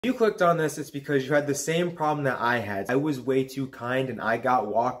If you clicked on this, it's because you had the same problem that I had. I was way too kind and I got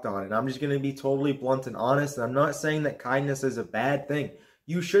walked on. And I'm just going to be totally blunt and honest. And I'm not saying that kindness is a bad thing.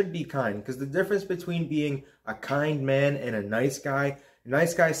 You should be kind, because the difference between being a kind man and a nice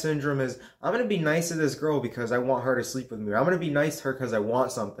guy syndrome is, I'm going to be nice to this girl because I want her to sleep with me. Or I'm going to be nice to her because I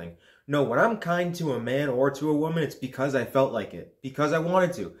want something. No, when I'm kind to a man or to a woman, it's because I felt like it, because I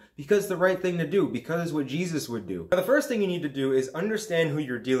wanted to, because it's the right thing to do, because it's what Jesus would do. Now, the first thing you need to do is understand who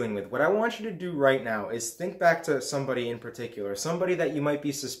you're dealing with. What I want you to do right now is think back to somebody in particular, somebody that you might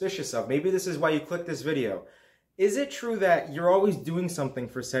be suspicious of. Maybe this is why you clicked this video. Is it true that you're always doing something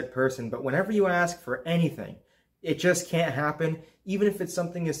for said person, but whenever you ask for anything, it just can't happen? Even if it's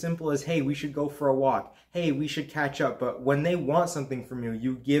something as simple as, hey, we should go for a walk. Hey, we should catch up. But when they want something from you,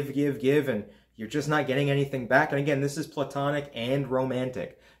 you give, and you're just not getting anything back. And again, this is platonic and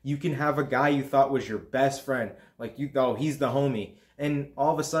romantic. You can have a guy you thought was your best friend, like you thought, oh, he's the homie. And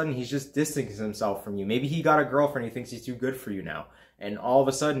all of a sudden, he's just distancing himself from you. Maybe he got a girlfriend, he thinks he's too good for you now. And all of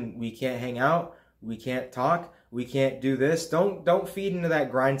a sudden, we can't hang out, we can't talk, we can't do this. Don't feed into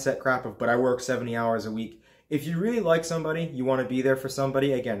that grind set crap of, but I work 70 hours a week. If you really like somebody, you want to be there for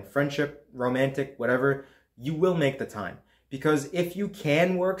somebody, again, friendship, romantic, whatever, you will make the time. Because if you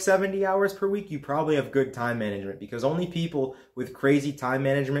can work 70 hours per week, you probably have good time management, because only people with crazy time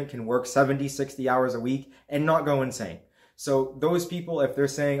management can work 70, 60 hours a week and not go insane. So those people, if they're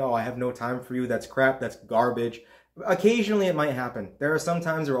saying, oh, I have no time for you, that's crap, that's garbage. Occasionally it might happen. There are some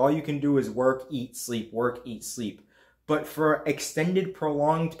times where all you can do is work, eat, sleep, work, eat, sleep. But for extended,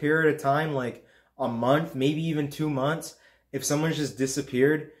 prolonged period of time, like a month, maybe even 2 months, if someone's just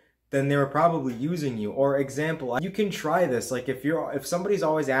disappeared, then they were probably using you. Or example, you can try this. Like if somebody's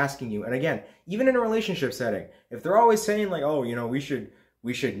always asking you, and again, even in a relationship setting, if they're always saying like, oh, you know, we should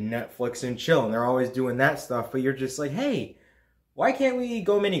Netflix and chill, and they're always doing that stuff, but you're just like, hey, why can't we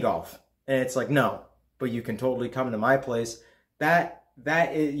go mini golf? And it's like, no, but you can totally come to my place.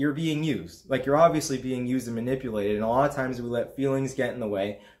 You're being used. Like, you're obviously being used and manipulated, and a lot of times we let feelings get in the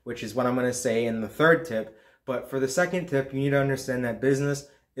way, which is what I'm going to say in the third tip. But for the second tip, you need to understand that business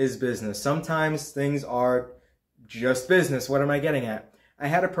is business. Sometimes things are just business. What am I getting at? I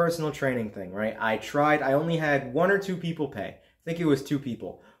had a personal training thing, right? I only had 1 or 2 people pay. I think it was 2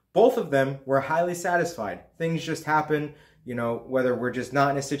 people. Both of them were highly satisfied. Things just happen, you know, whether we're just not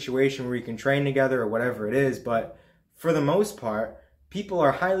in a situation where we can train together or whatever it is. But for the most part, people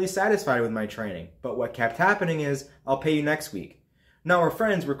are highly satisfied with my training. But what kept happening is, I'll pay you next week. No, we're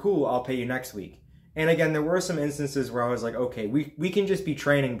friends, we're cool, I'll pay you next week. And again, there were some instances where I was like, okay, we can just be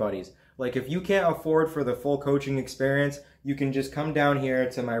training buddies. Like, if you can't afford for the full coaching experience, you can just come down here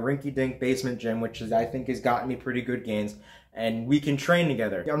to my rinky-dink basement gym, which I think has gotten me pretty good gains, and we can train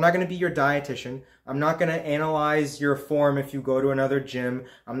together. I'm not going to be your dietitian. I'm not going to analyze your form if you go to another gym.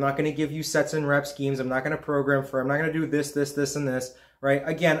 I'm not going to give you sets and rep schemes. I'm not going to program I'm not going to do this, and this, right?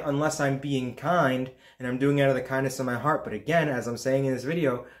 Again, unless I'm being kind and I'm doing it out of the kindness of my heart. But again, as I'm saying in this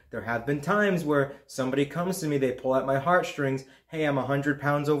video, there have been times where somebody comes to me, they pull at my heartstrings. Hey, I'm 100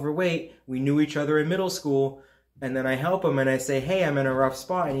 pounds overweight. We knew each other in middle school. And then I help them and I say, hey, I'm in a rough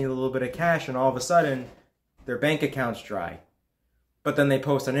spot. I need a little bit of cash. And all of a sudden, their bank account's dry. But then they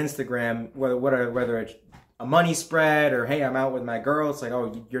post on Instagram, whether it's a money spread or, hey, I'm out with my girl. It's like,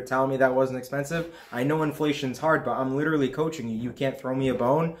 oh, you're telling me that wasn't expensive? I know inflation's hard, but I'm literally coaching you. You can't throw me a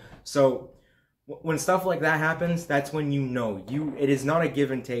bone. So when stuff like that happens, that's when you know it is not a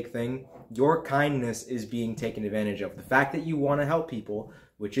give and take thing. Your kindness is being taken advantage of. The fact that you want to help people,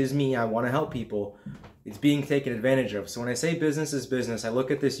 which is me, I want to help people, it's being taken advantage of. So when I say business is business, I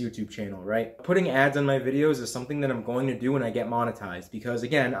look at this YouTube channel, right? Putting ads on my videos is something that I'm going to do when I get monetized, because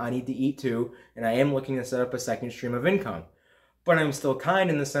again, I need to eat too, and I am looking to set up a second stream of income. But I'm still kind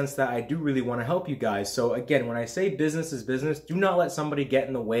in the sense that I do really want to help you guys. So again, when I say business is business, do not let somebody get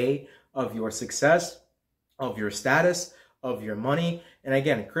in the way of your success, of your status, of your money. And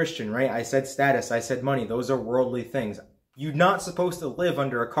again, Christian, right? I said status, I said money. Those are worldly things. You're not supposed to live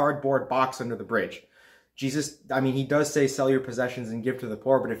under a cardboard box under the bridge. Jesus, I mean, he does say sell your possessions and give to the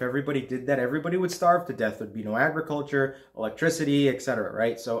poor, but if everybody did that, everybody would starve to death. There'd be no agriculture, electricity, etc.,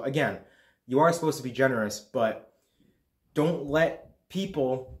 right? So again, you are supposed to be generous, but don't let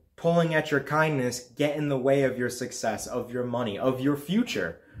people pulling at your kindness get in the way of your success, of your money, of your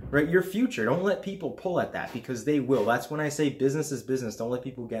future, right? Your future. Don't let people pull at that, because they will. That's when I say business is business. Don't let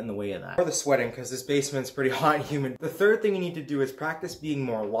people get in the way of that. For the sweating, because this basement's pretty hot and humid. The third thing you need to do is practice being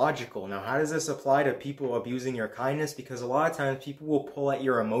more logical. Now, how does this apply to people abusing your kindness? Because a lot of times people will pull at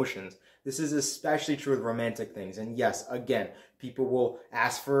your emotions. This is especially true with romantic things. And yes, again, people will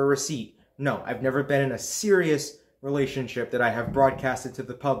ask for a receipt. No, I've never been in a serious relationship that I have broadcasted to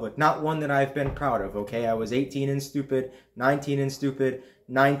the public. Not one that I've been proud of, okay? I was 18 and stupid, 19 and stupid,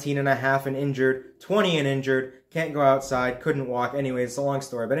 19 and a half and injured, 20 and injured, can't go outside, couldn't walk. Anyways, it's a long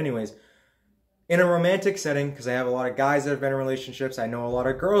story. But anyways, in a romantic setting, because I have a lot of guys that have been in relationships, I know a lot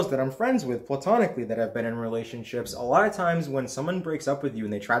of girls that I'm friends with platonically that have been in relationships. A lot of times when someone breaks up with you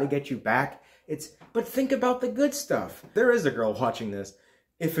and they try to get you back, but think about the good stuff. There is a girl watching this.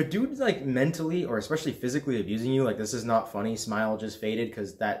 If a dude's like mentally or especially physically abusing you, like this is not funny, smile just faded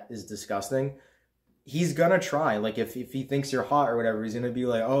because that is disgusting, he's gonna try. Like if he thinks you're hot or whatever, he's gonna be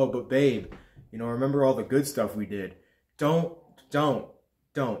like, oh, but babe, you know, remember all the good stuff we did. Don't.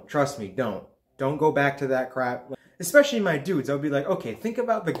 Trust me, don't. Don't go back to that crap. Especially my dudes, I'll be like, okay, think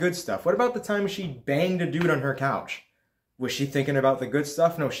about the good stuff. What about the time she banged a dude on her couch? Was she thinking about the good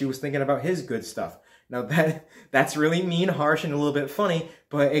stuff? No, she was thinking about his good stuff. Now that's really mean, harsh, and a little bit funny,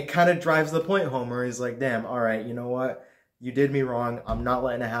 but it kind of drives the point home where he's like, damn, all right, you know what? You did me wrong. I'm not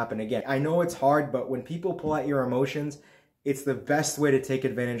letting it happen again. I know it's hard, but when people pull at your emotions, it's the best way to take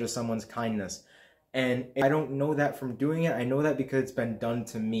advantage of someone's kindness. And I don't know that from doing it. I know that because it's been done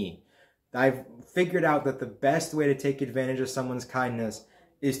to me. I've figured out that the best way to take advantage of someone's kindness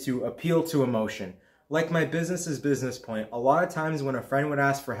is to appeal to emotion. Like my business's business point, a lot of times when a friend would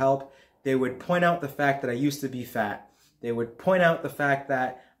ask for help, they would point out the fact that I used to be fat. They would point out the fact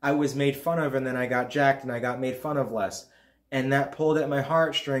that I was made fun of and then I got jacked and I got made fun of less. And that pulled at my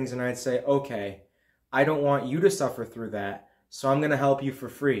heartstrings, and I'd say, okay, I don't want you to suffer through that, so I'm going to help you for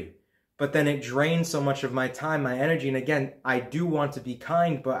free. But then it drains so much of my time, my energy, and again, I do want to be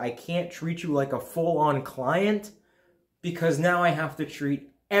kind, but I can't treat you like a full-on client because now I have to treat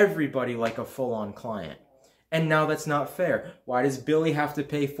everybody like a full-on client. And now that's not fair. Why does Billy have to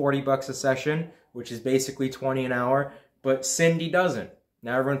pay 40 bucks a session, which is basically 20 an hour, but Cindy doesn't?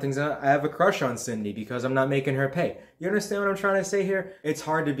 Now everyone thinks I have a crush on Cindy because I'm not making her pay. You understand what I'm trying to say here? It's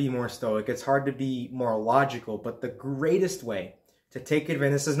hard to be more stoic. It's hard to be more logical, but the greatest way to take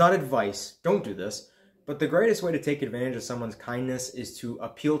advantage, this is not advice, don't do this, but the greatest way to take advantage of someone's kindness is to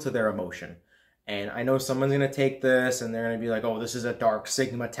appeal to their emotion. And I know someone's going to take this and they're going to be like, oh, this is a dark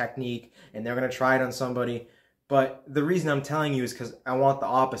Sigma technique, and they're going to try it on somebody. But the reason I'm telling you is because I want the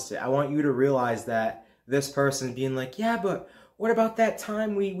opposite. I want you to realize that this person being like, yeah, but what about that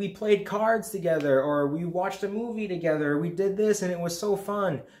time we played cards together, or we watched a movie together, or we did this and it was so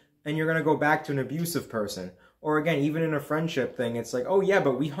fun, and you're going to go back to an abusive person. Or again, even in a friendship thing, it's like, oh yeah,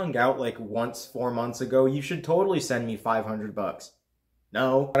 but we hung out like once 4 months ago. You should totally send me 500 bucks.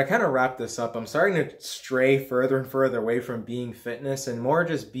 No. But I kind of wrap this up. I'm starting to stray further and further away from being fitness and more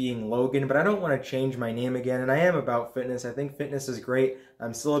just being Logan, but I don't want to change my name again. And I am about fitness. I think fitness is great.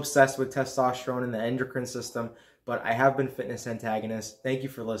 I'm still obsessed with testosterone and the endocrine system, but I have been fitness antagonist. Thank you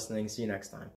for listening. See you next time.